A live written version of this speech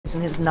It's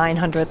in his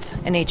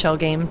 900th NHL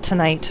game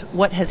tonight.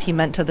 What has he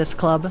meant to this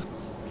club?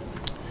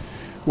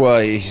 Well,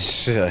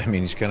 he's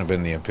kind of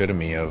been the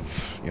epitome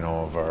of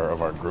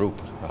our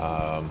group,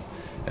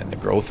 and the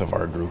growth of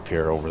our group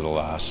here over the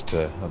last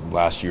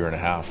year and a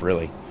half,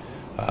 really.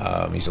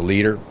 He's a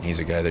leader. He's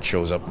a guy that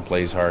shows up and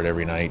plays hard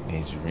every night. And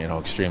he's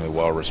extremely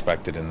well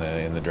respected in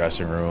the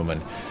dressing room,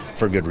 and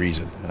for good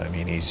reason. I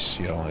mean,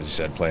 he's as I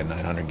said, playing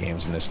 900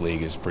 games in this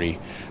league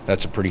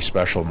that's a pretty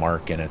special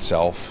mark in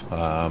itself.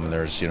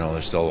 There's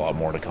still a lot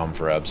more to come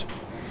for Ebbs.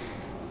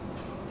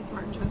 Is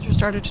Martin Jones your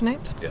starter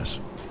tonight? Yes.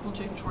 Will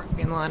James Schwartz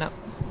be in the lineup?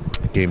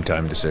 Game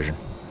time decision.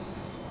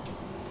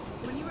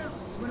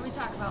 When we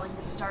talk about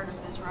the start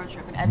of this road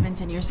trip in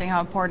Edmonton, you're saying how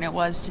important it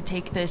was to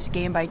take this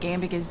game by game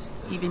because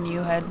even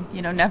you had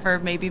never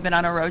maybe been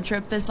on a road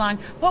trip this long.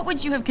 What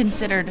would you have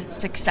considered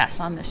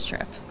success on this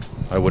trip?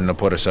 I wouldn't have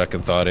put a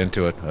second thought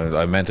into it.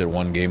 I meant it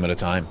one game at a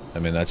time. I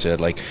mean, that's it.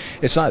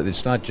 It's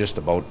not just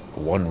about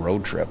one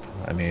road trip.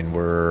 I mean,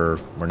 we're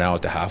now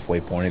at the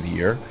halfway point of the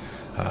year.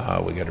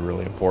 We got a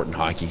really important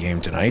hockey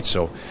game tonight,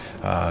 so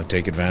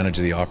take advantage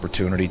of the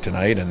opportunity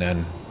tonight, and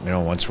then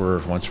once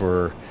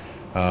we're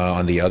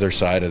on the other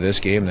side of this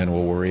game, then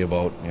we'll worry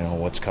about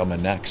what's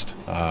coming next.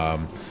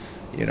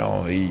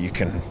 You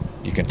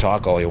can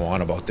talk all you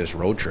want about this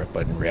road trip,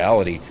 but in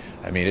reality,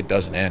 I mean, it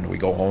doesn't end. We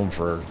go home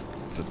for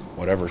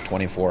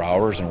 24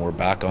 hours, and we're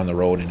back on the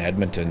road in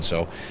Edmonton.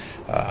 So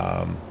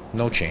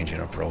no change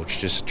in approach.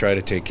 Just try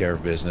to take care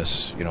of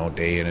business,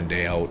 day in and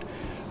day out.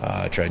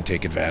 Try and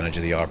take advantage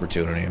of the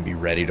opportunity and be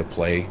ready to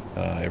play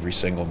every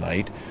single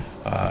night.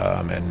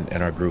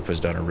 And our group has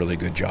done a really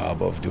good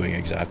job of doing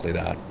exactly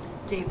that.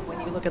 Dave, when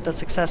you look at the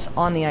success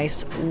on the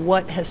ice,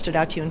 what has stood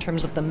out to you in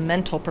terms of the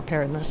mental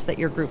preparedness that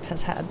your group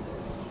has had?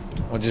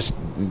 Well, just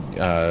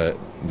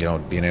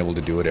being able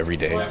to do it every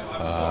day.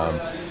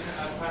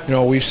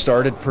 We've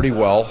started pretty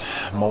well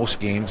most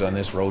games on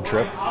this road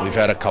trip. We've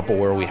had a couple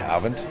where we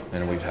haven't,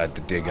 and we've had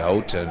to dig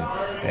out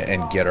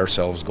and get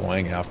ourselves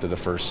going after the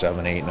first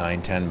 7, 8,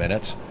 9, 10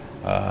 minutes.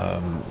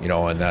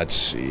 And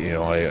that's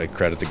I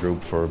credit the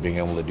group for being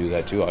able to do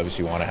that too.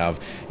 Obviously, you want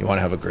to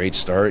have a great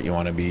start. You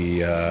want to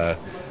be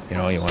you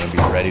want to be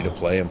ready to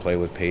play and play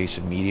with pace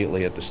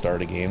immediately at the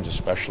start of games,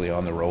 especially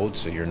on the road,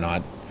 so you're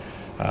not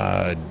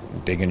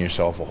digging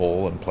yourself a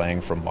hole and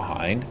playing from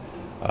behind.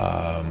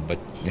 But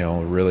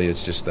really,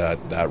 it's just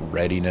that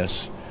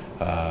readiness,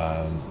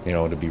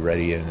 to be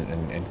ready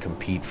and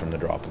compete from the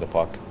drop of the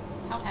puck.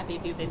 How happy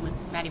have you been with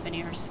Matty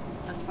Beniers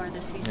thus far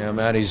this season? Yeah,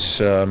 Matty's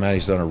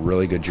done a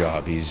really good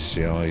job. He's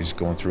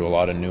going through a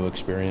lot of new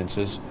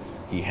experiences.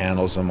 He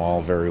handles them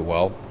all very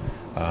well.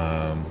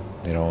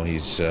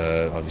 He's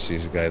obviously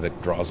he's a guy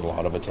that draws a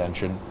lot of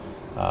attention,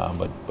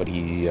 but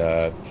he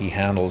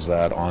handles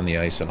that on the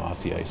ice and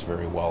off the ice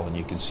very well, and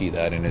you can see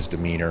that in his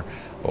demeanor,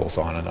 both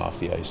on and off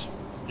the ice.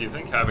 Do you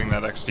think having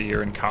that extra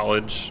year in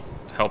college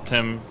helped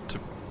him to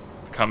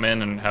come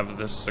in and have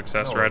this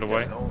success right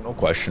away? No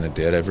question it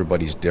did.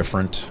 Everybody's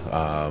different.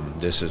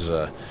 This is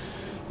a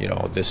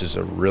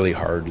really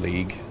hard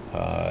league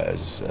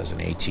as an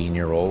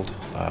 18-year-old.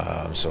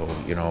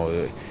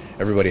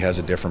 Everybody has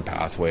a different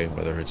pathway,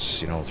 whether it's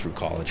through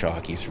college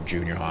hockey, through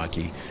junior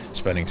hockey,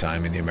 spending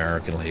time in the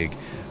American League.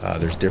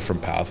 There's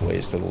different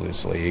pathways to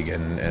this league,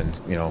 and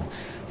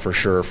for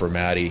sure for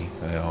Matty,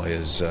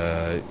 his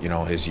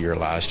year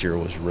last year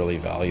was really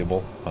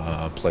valuable.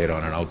 Played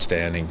on an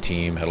outstanding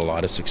team, had a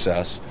lot of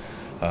success,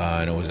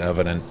 and it was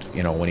evident,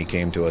 when he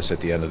came to us at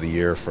the end of the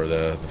year for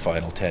the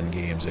final 10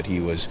 games that he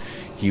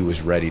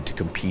was ready to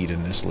compete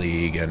in this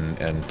league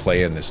and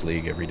play in this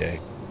league every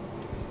day.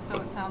 So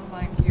it sounds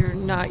like you're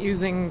not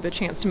using the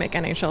chance to make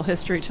NHL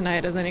history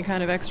tonight as any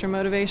kind of extra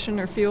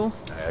motivation or fuel?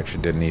 I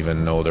actually didn't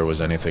even know there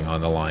was anything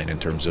on the line in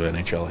terms of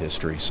NHL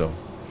history. So,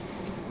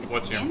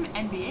 what's your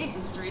NBA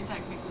history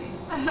technically?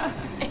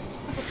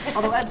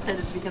 Although Ed said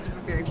it's because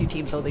very few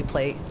teams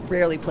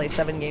rarely play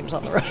 7 games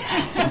on the road.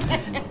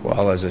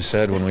 Well, as I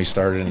said, when we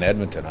started in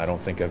Edmonton, I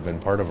don't think I've been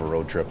part of a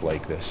road trip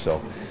like this.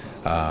 So,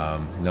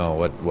 no,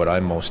 what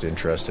I'm most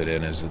interested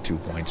in is the 2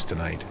 points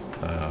tonight.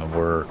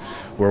 We're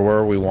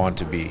where we want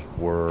to be.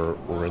 We're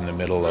in the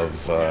middle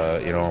of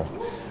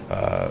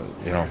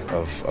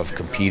of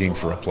competing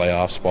for a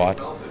playoff spot,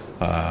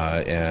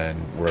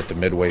 and we're at the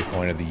midway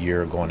point of the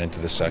year, going into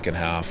the second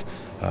half.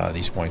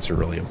 These points are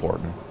really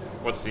important.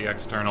 What's the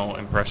external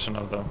impression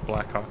of the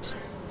Blackhawks?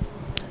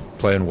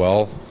 Playing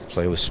well,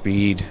 play with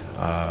speed.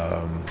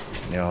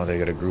 They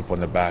got a group on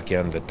the back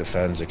end that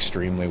defends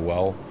extremely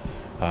well.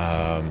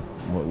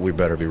 We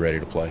better be ready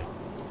to play.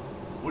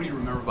 What do you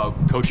remember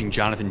about coaching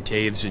Jonathan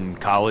Toews in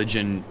college,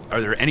 and are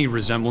there any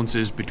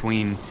resemblances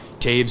between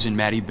Toews and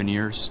Matty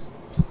Beniers?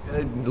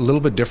 A little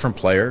bit different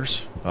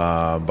players,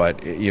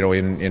 but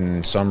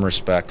in some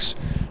respects,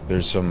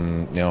 there's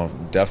some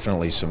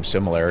definitely some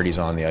similarities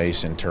on the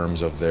ice in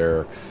terms of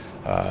their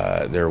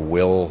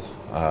will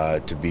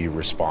to be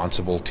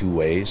responsible 2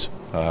 ways,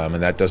 and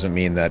that doesn't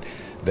mean that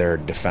they're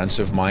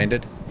defensive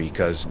minded,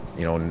 because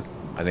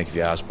I think if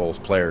you ask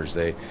both players,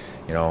 they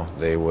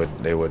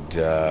would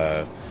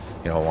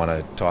want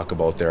to talk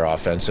about their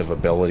offensive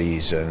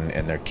abilities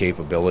and their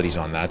capabilities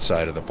on that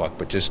side of the puck,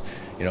 but just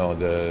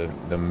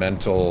the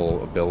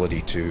mental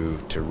ability to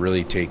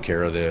really take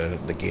care of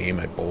the game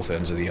at both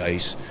ends of the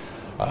ice,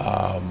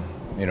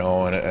 and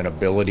an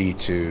ability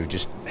to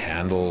just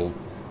handle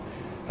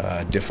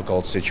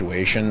difficult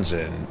situations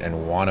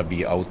and want to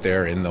be out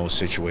there in those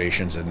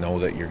situations and know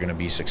that you're going to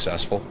be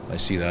successful. I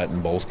see that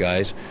in both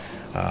guys.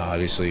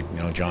 Obviously,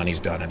 Johnny's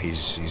done it.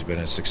 He's been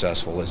as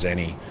successful as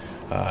any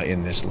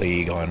in this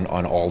league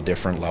on all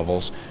different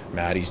levels.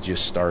 Maddie's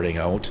just starting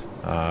out,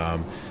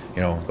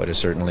 but it's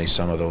certainly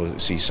some of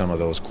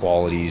those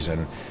qualities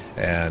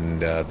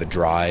and the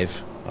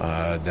drive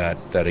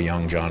that a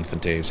young Jonathan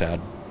Toews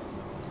had.